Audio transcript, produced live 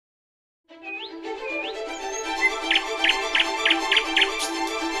Hi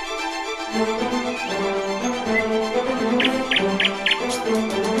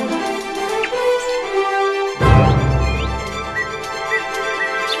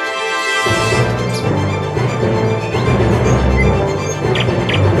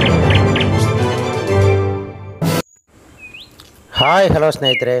hello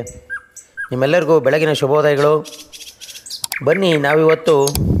ಸ್ನೇಹಿತರೆ, ನಿಮ್ಮೆಲ್ಲರಿಗೂ ಬೆಳಗಿನ ಶುಭೋದಯಗಳು. ಬನ್ನಿ, ನಾವಿವತ್ತು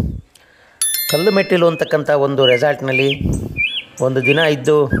ಕಲ್ಲು ಮೆಟ್ಟಿಲು ಅಂತಕ್ಕಂಥ ಒಂದು ರೆಸಾರ್ಟ್ನಲ್ಲಿ ಒಂದು ದಿನ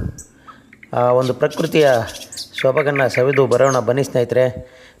ಇದ್ದು ಒಂದು ಪ್ರಕೃತಿಯ ಸೊಬಗನ್ನು ಸವಿದು ಬರೋಣ. ಬನ್ನಿ ಸ್ನೇಹಿತರೆ.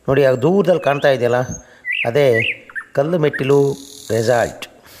 ನೋಡಿ, ಆ ದೂರದಲ್ಲಿ ಕಾಣ್ತಾ ಇದೆಯಲ್ಲ, ಅದೇ ಕಲ್ಲು ಮೆಟ್ಟಿಲು ರೆಸಾರ್ಟ್.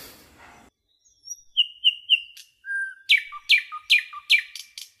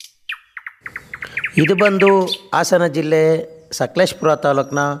 ಇದು ಬಂದು ಹಾಸನ ಜಿಲ್ಲೆ ಸಕಲೇಶಪುರ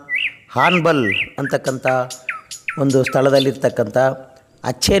ತಾಲೂಕಿನ ಹಾನ್ಬಲ್ ಅಂತಕ್ಕಂಥ ಒಂದು ಸ್ಥಳದಲ್ಲಿರ್ತಕ್ಕಂಥ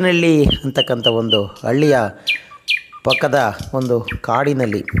ಅಚ್ಚೇನಹಳ್ಳಿ ಅಂತಕ್ಕಂಥ ಒಂದು ಹಳ್ಳಿಯ ಪಕ್ಕದ ಒಂದು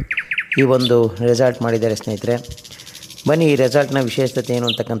ಕಾಡಿನಲ್ಲಿ ಈ ಒಂದು ರೆಸಾರ್ಟ್ ಮಾಡಿದ್ದಾರೆ ಸ್ನೇಹಿತರೆ. ಬನ್ನಿ, ಈ ರೆಸಾರ್ಟ್ನ ವಿಶೇಷತೆ ಏನು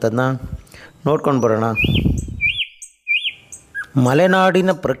ಅಂತಕ್ಕಂಥದ್ದನ್ನ ನೋಡ್ಕೊಂಡು ಬರೋಣ.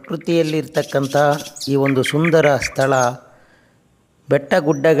 ಮಲೆನಾಡಿನ ಪ್ರಕೃತಿಯಲ್ಲಿರ್ತಕ್ಕಂಥ ಈ ಒಂದು ಸುಂದರ ಸ್ಥಳ, ಬೆಟ್ಟ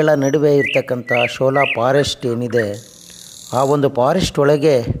ಗುಡ್ಡಗಳ ನಡುವೆ ಇರ್ತಕ್ಕಂಥ ಶೋಲಾ ಫಾರೆಸ್ಟ್ ಏನಿದೆ, ಆ ಒಂದು ಫಾರೆಸ್ಟ್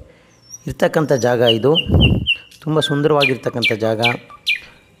ಒಳಗೆ ಇರ್ತಕ್ಕಂಥ ಜಾಗ ಇದು. ತುಂಬ ಸುಂದರವಾಗಿರ್ತಕ್ಕಂಥ ಜಾಗ.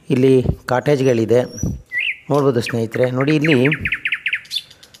 ಇಲ್ಲಿ ಕಾಟೇಜ್ಗಳಿದೆ, ನೋಡ್ಬೋದು ಸ್ನೇಹಿತರೆ. ನೋಡಿ, ಇಲ್ಲಿ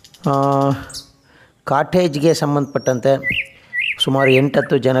ಕಾಟೇಜ್ಗೆ ಸಂಬಂಧಪಟ್ಟಂತೆ ಸುಮಾರು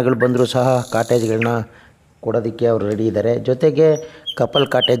 8-10 ಜನಗಳು ಬಂದರೂ ಸಹ ಕಾಟೇಜ್ಗಳನ್ನ ಕೊಡೋದಕ್ಕೆ ಅವರು ರೆಡಿ ಇದ್ದಾರೆ. ಜೊತೆಗೆ ಕಪಲ್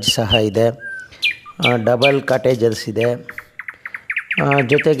ಕಾಟೇಜ್ ಸಹ ಇದೆ, ಡಬಲ್ ಕಾಟೇಜಸ್ ಇದೆ.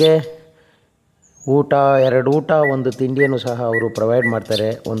 ಜೊತೆಗೆ ಊಟ, 2 ಊಟ 1 ತಿಂಡಿಯನ್ನು ಸಹ ಅವರು ಪ್ರೊವೈಡ್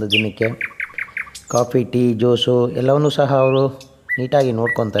ಮಾಡ್ತಾರೆ ಒಂದು ದಿನಕ್ಕೆ. ಕಾಫಿ, ಟೀ, ಜ್ಯೂಸು ಎಲ್ಲವನ್ನೂ ಸಹ ಅವರು ನೀಟಾಗಿ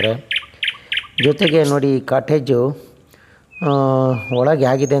ನೋಡ್ಕೊತಾರೆ. ಜೊತೆಗೆ ನೋಡಿ, ಕಾಟೇಜು ಒಳಗೆ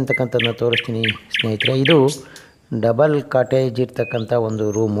ಆಗಿದೆ ಅಂತಕ್ಕಂಥದ್ದನ್ನ ತೋರಿಸ್ತೀನಿ ಸ್ನೇಹಿತರೆ. ಇದು ಡಬಲ್ ಕಾಟೇಜ್ ಇರ್ತಕ್ಕಂಥ ಒಂದು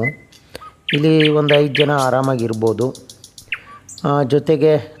ರೂಮು. ಇಲ್ಲಿ ಒಂದು 5 ಜನ ಆರಾಮಾಗಿರ್ಬೋದು.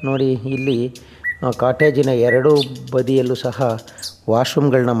 ಜೊತೆಗೆ ನೋಡಿ, ಇಲ್ಲಿ ಕಾಟೇಜಿನ 2 ಬದಿಯಲ್ಲೂ ಸಹ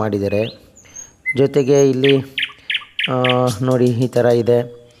ವಾಶ್ರೂಮ್ಗಳನ್ನ ಮಾಡಿದ್ದಾರೆ. ಜೊತೆಗೆ ಇಲ್ಲಿ ನೋಡಿ, ಈ ಥರ ಇದೆ,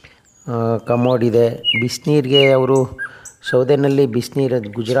 ಕಮೋಡ್ ಇದೆ. ಬಿಸಿನೀರಿಗೆ ಅವರು ಸೌದೆನಲ್ಲಿ ಬಿಸಿನೀರು,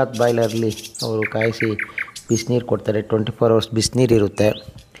 ಗುಜರಾತ್ ಬಾಯ್ಲರಲ್ಲಿ ಅವರು ಕಾಯಿಸಿ ಬಿಸಿನೀರು ಕೊಡ್ತಾರೆ. 24 hours ಬಿಸಿನೀರಿರುತ್ತೆ.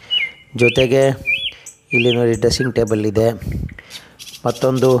 ಜೊತೆಗೆ ಇಲ್ಲಿ ನೋಡಿ, ಡ್ರೆಸ್ಸಿಂಗ್ ಟೇಬಲ್ ಇದೆ.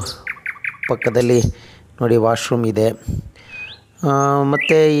 ಮತ್ತೊಂದು ಪಕ್ಕದಲ್ಲಿ ನೋಡಿ ವಾಶ್ರೂಮ್ ಇದೆ.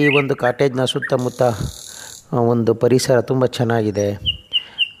 ಮತ್ತು ಈ ಒಂದು ಕಾಟೇಜ್ನ ಸುತ್ತಮುತ್ತ ಒಂದು ಪರಿಸರ ತುಂಬ ಚೆನ್ನಾಗಿದೆ.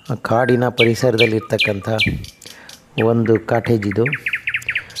 ಕಾಡಿನ ಪರಿಸರದಲ್ಲಿರ್ತಕ್ಕಂಥ ಒಂದು ಕಾಟೇಜ್ ಇದು.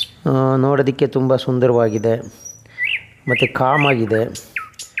 ನೋಡೋದಕ್ಕೆ ತುಂಬ ಸುಂದರವಾಗಿದೆ ಮತ್ತು ಕಾಮಾಗಿದೆ.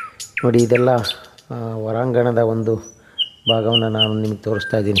 ನೋಡಿ, ಇದೆಲ್ಲ ಹೊರಾಂಗಣದ ಒಂದು ಭಾಗವನ್ನು ನಾನು ನಿಮಗೆ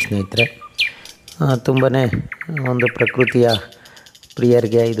ತೋರಿಸ್ತಾ ಇದ್ದೀನಿ ಸ್ನೇಹಿತರೆ. ತುಂಬಾ ಒಂದು ಪ್ರಕೃತಿಯ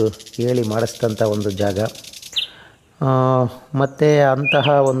ಪ್ರಿಯರಿಗೆ ಇದು ಹೇಳಿ ಮಾಡಿಸಿದಂಥ ಒಂದು ಜಾಗ. ಮತ್ತು ಅಂತಹ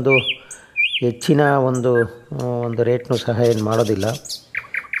ಒಂದು ಹೆಚ್ಚಿನ ಒಂದು ರೇಟ್ನೂ ಸಹ ಏನು ಮಾಡೋದಿಲ್ಲ.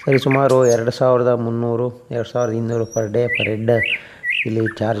 ಸರಿ, ಸುಮಾರು 2300 2200 ಪರ್ ಡೇ ಪರ್ ಹೆಡ್ ಇಲ್ಲಿ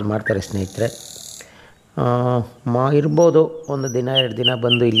ಚಾರ್ಜ್ ಮಾಡ್ತಾರೆ ಸ್ನೇಹಿತರೆ. ಇರ್ಬೋದು, 1 ದಿನ 2 ದಿನ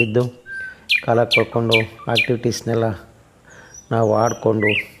ಬಂದು ಇಲ್ಲಿದ್ದು ಕಾಲ ಕೊಡ್ಕೊಂಡು ಆ್ಯಕ್ಟಿವಿಟೀಸ್ನೆಲ್ಲ ನಾವು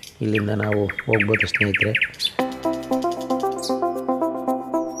ಆಡಿಕೊಂಡು ಇಲ್ಲಿಂದ ನಾವು ಹೋಗ್ಬೋದು ಸ್ನೇಹಿತರೆ.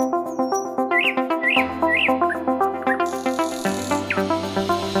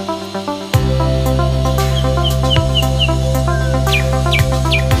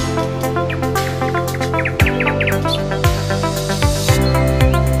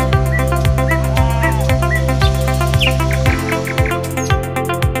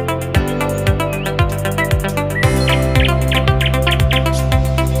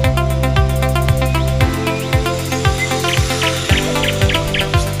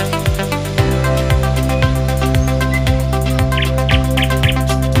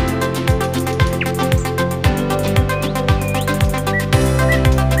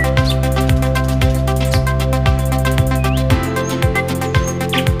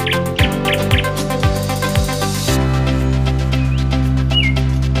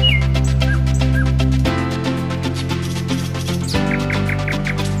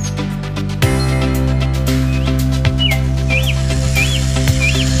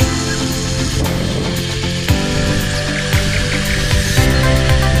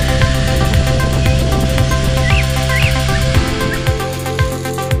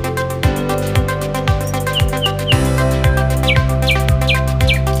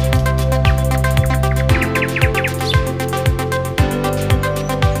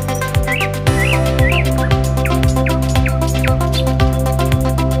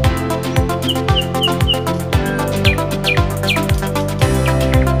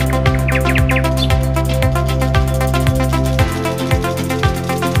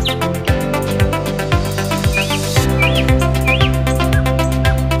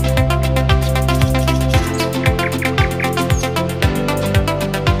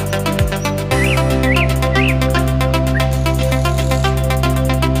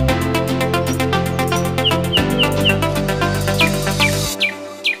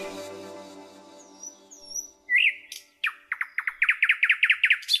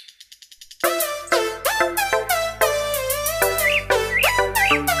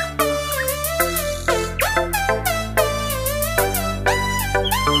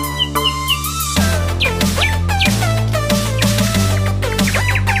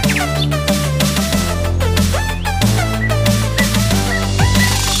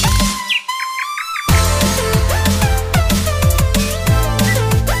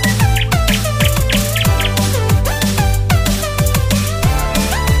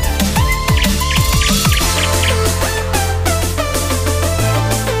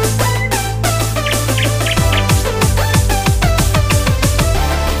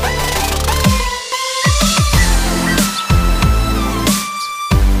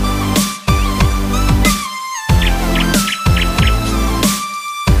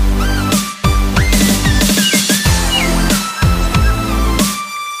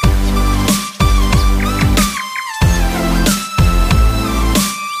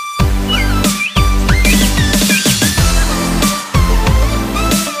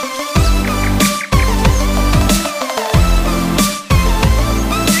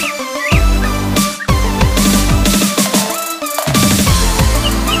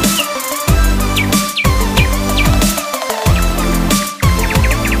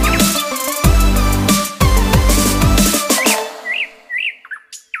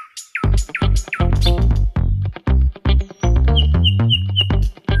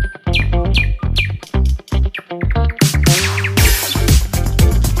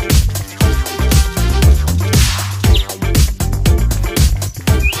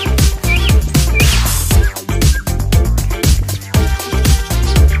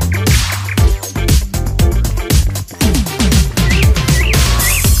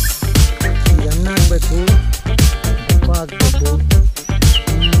 ಆಗಬೇಕು.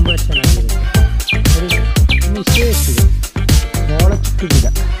 ತುಂಬ ಚೆನ್ನಾಗಿರುತ್ತೆ. ಸರಿ, ಇನ್ನು ಸೇರಿಸಿದೆ ಭಾಳ ಚಿಕ್ಕ ಗಿಡ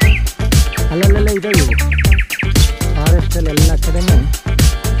ಅಲ್ಲಲ್ಲೆಲ್ಲ ಇದಾವೆ. ಇವು ಫಾರೆಸ್ಟಲ್ಲಿ ಎಲ್ಲ ಕಡೆನೂ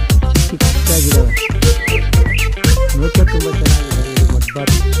ಚಿಕ್ಕಾಗಿದ್ದಾವೆ. ನೇಚರ್ ತುಂಬ ಚೆನ್ನಾಗಿದೆ.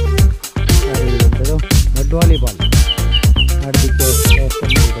 ಇದು ಮಡ್ ವಾಲಿಬಾಲ್ ಆಡೋದಕ್ಕೆ ವ್ಯವಸ್ಥೆ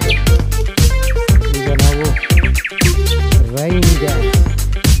ಮಾಡಿದ್ದಾರೆ. ಈಗ ನಾವು ರೈನ್ ಡ್ಯಾನ್ಸ್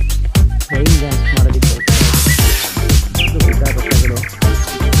ಮಾಡೋದಕ್ಕೆ ಗುಡ್ಡ ಬೆಟ್ಟಗಳು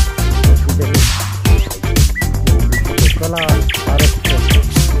ಕೋಲಾರ ಫಾರೆಸ್ಟ್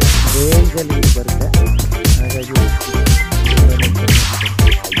ರೇಂಜಲ್ಲಿ ಬರುತ್ತೆ. ಹಾಗಾಗಿ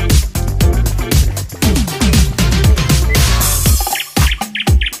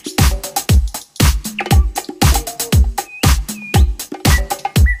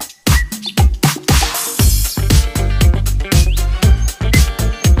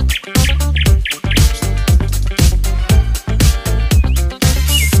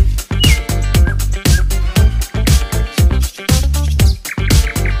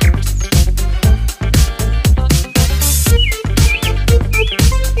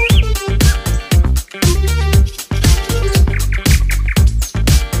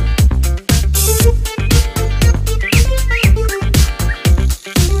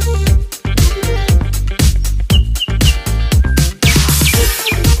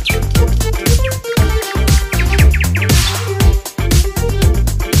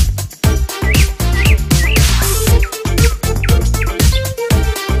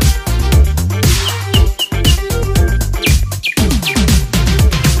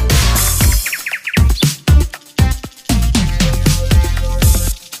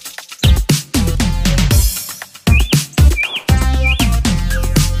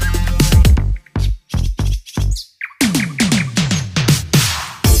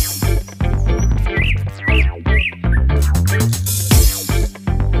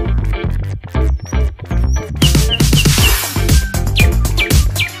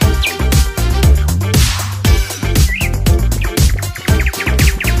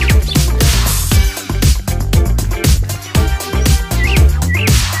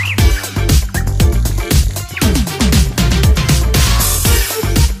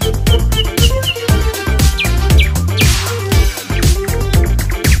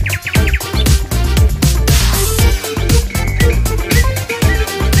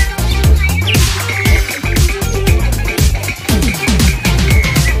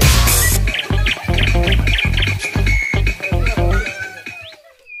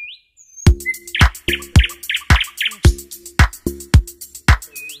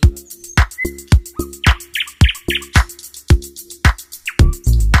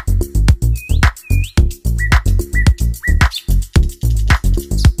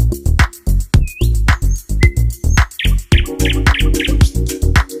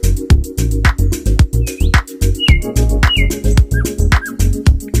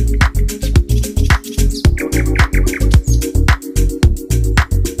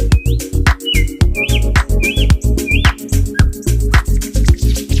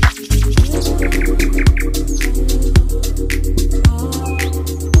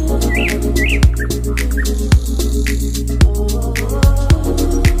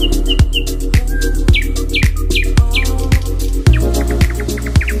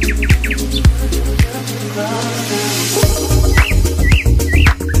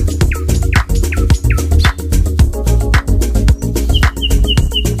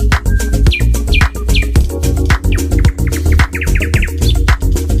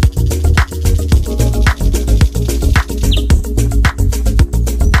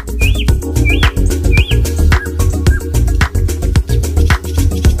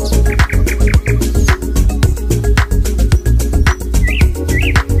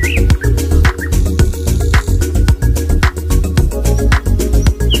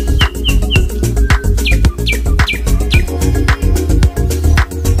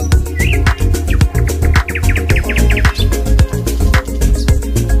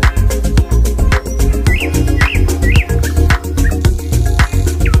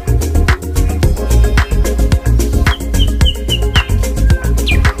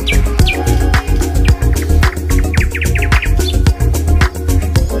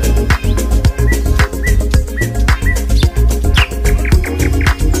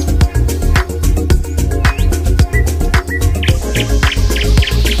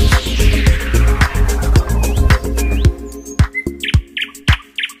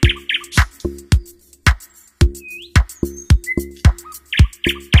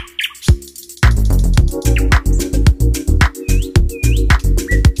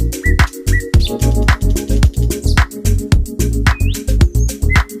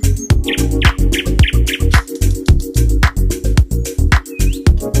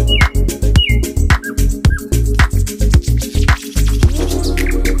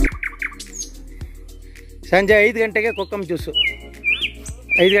ಸಂಜೆ 5 ಗಂಟೆಗೆ ಕೊಕ್ಕಮ್ ಜ್ಯೂಸು.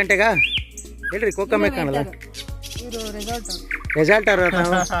 5 ಗಂಟೆಗಾ ಹೇಳ್ರಿ, ಕೊಕ್ಕಮ್ಮೆ ಕಾಣಲ್ಲ. ರೆಸಾರ್ಟ್ ಅವ್ರ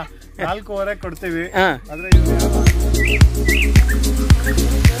 4:15 ಕೊಡ್ತೀವಿ. ಹಾಂ. ಆದ್ರೆ